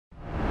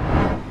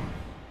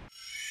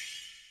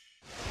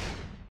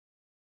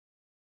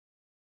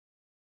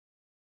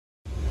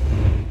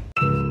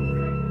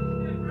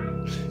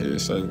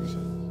service.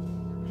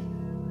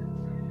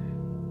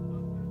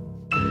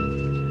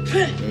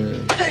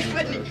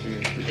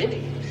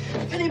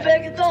 Penny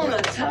bag of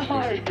donuts, how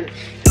hard?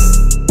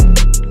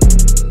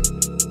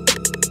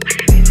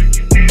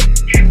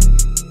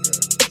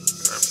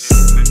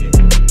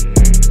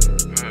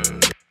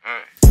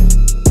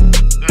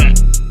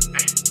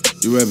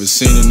 You ever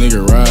seen a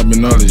nigga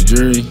robbing all his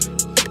jewelry?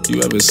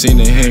 You ever seen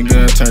a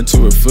handgun turn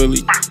to a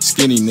fully?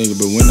 Skinny nigga,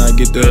 but when I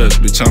get to us,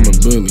 bitch, I'm a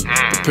bully.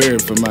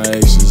 Prepared for my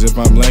actions, if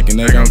I'm lacking,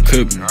 they gon'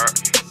 cook me.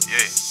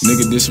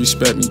 Nigga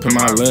disrespect me, put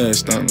my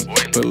last on it.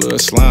 Put a little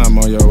slime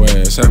on your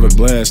ass, have a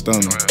blast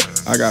on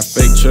it. I got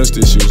fake trust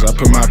issues, I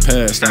put my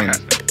past on it.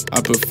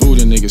 I put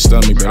food in nigga's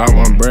stomach, but I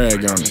won't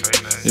brag on it.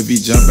 If he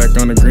jump back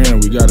on the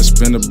ground, we gotta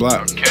spin the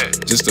block.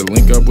 Just to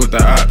link up with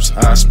the ops,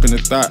 I spin a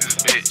thought.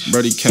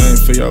 Brody came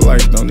for your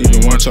life, don't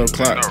even want your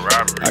clock.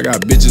 I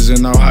got bitches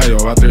in Ohio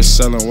out there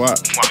selling WAP.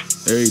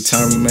 Every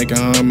time we make a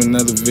home,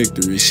 another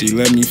victory. She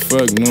let me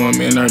fuck, knowing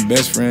me and her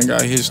best friend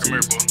got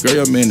history.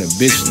 Girl, your man a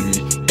bitch for me,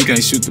 he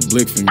can't shoot the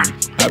blick for me.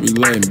 I be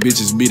letting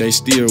bitches be, they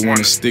still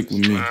wanna stick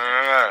with me.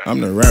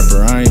 I'm the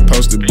rapper, I ain't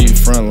supposed to be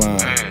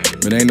frontline,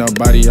 but ain't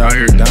nobody out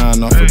here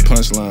dying off of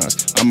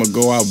punchlines. I'ma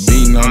go out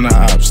beating on the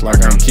ops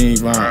like I'm King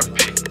Von.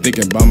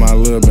 Thinking about my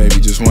little baby,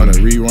 just wanna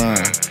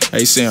rewind.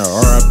 They saying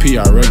RIP,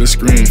 I'd rather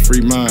scream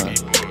free mine.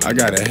 I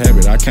got a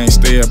habit, I can't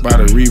stay up out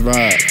of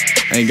revive.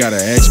 Ain't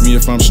gotta ask me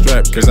if I'm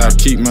strapped, cause I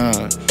keep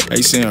mine.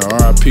 They saying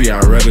RIP,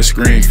 I'd rather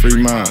scream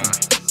free mine.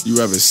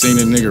 You ever seen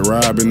a nigga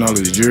robbing all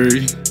his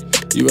jewelry?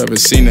 You ever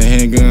seen a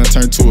handgun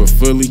turn to a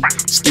fully?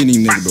 Skinny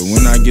nigga, but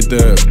when I get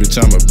to us, bitch,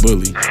 I'm a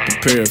bully.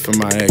 Prepared for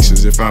my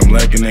actions, if I'm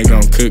lacking, they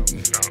gon' cook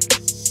me.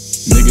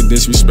 Nigga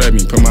disrespect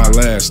me, put my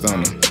last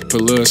on him.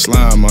 Put a little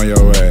slime on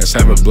your ass,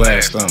 have a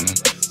blast on him.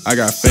 I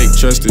got fake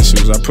trust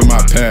issues, I put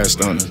my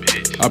past on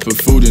it. I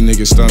put food in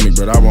nigga's stomach,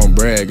 but I won't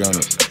brag on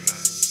it.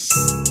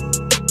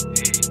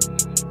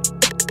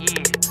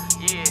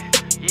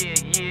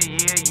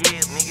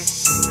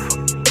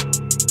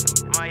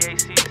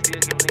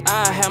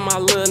 I have my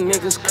little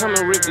niggas come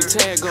and rip the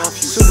tag off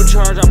you.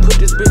 Supercharged, I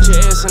put this bitch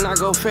ass and I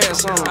go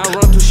fast on her. I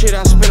run through shit,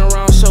 I spin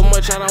around so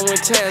much I done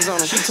went Taz on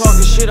her. She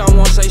talking shit, I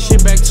won't say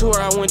shit back to her,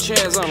 I went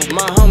Chaz on her.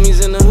 My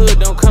homies in the hood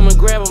don't come and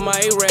grab her, my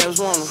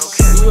A-Rabs want them.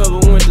 You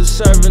ever went to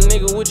serve a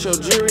nigga with your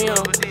jury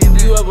on?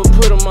 You ever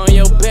put him on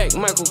your back,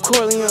 Michael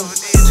Corleone?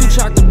 2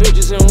 chocolate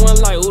bitches in one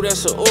light, ooh,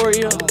 that's an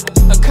Oreo.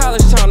 A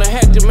college town, I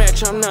had to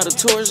match, I'm not a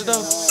tourist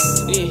though.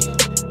 Yeah,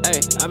 hey,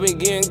 I been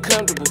getting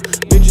comfortable.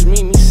 Bitches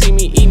meet me, see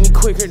me, eat me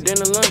quicker than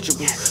a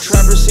Lunchable.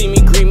 Trappers see me,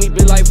 greet me,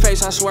 be like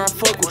face, I swear I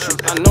fuck with you.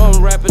 I know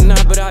I'm rapping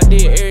now, but I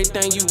did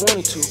everything you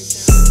wanted to.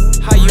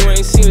 How you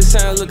ain't seen the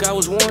sign, look, I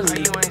was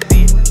warning you.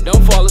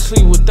 Don't fall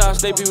asleep with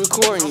thoughts, they be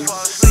recording you.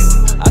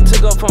 I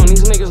took up on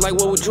these niggas like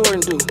what would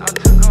Jordan do?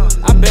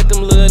 I bet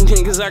them little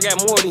niggas I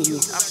got more than you.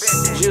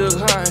 Jugg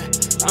Harden,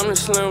 I'm the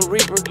Slim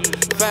Reaper.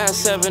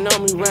 5'7"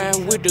 on me,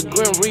 riding with the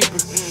Grim Reaper.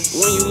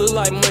 When you look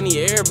like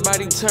money,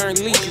 everybody turn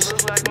leeches.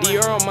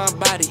 Dior on my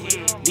body,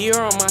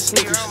 Dior on my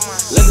sneakers.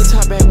 Let the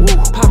top back, woo,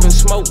 poppin'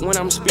 smoke when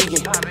I'm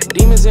speaking.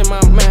 Demons in my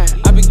mind,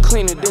 I be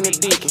cleaner than a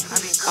deacon.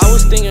 I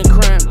was thinking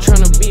crime,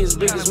 tryna be as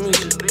big as me.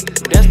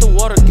 That's the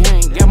water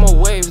gang, got more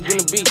waves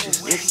than the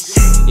beaches.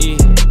 Yeah.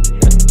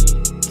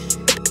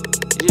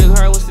 Jugg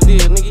Harden, what's the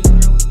deal, nigga?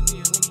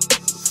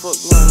 Fuck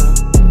going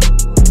on?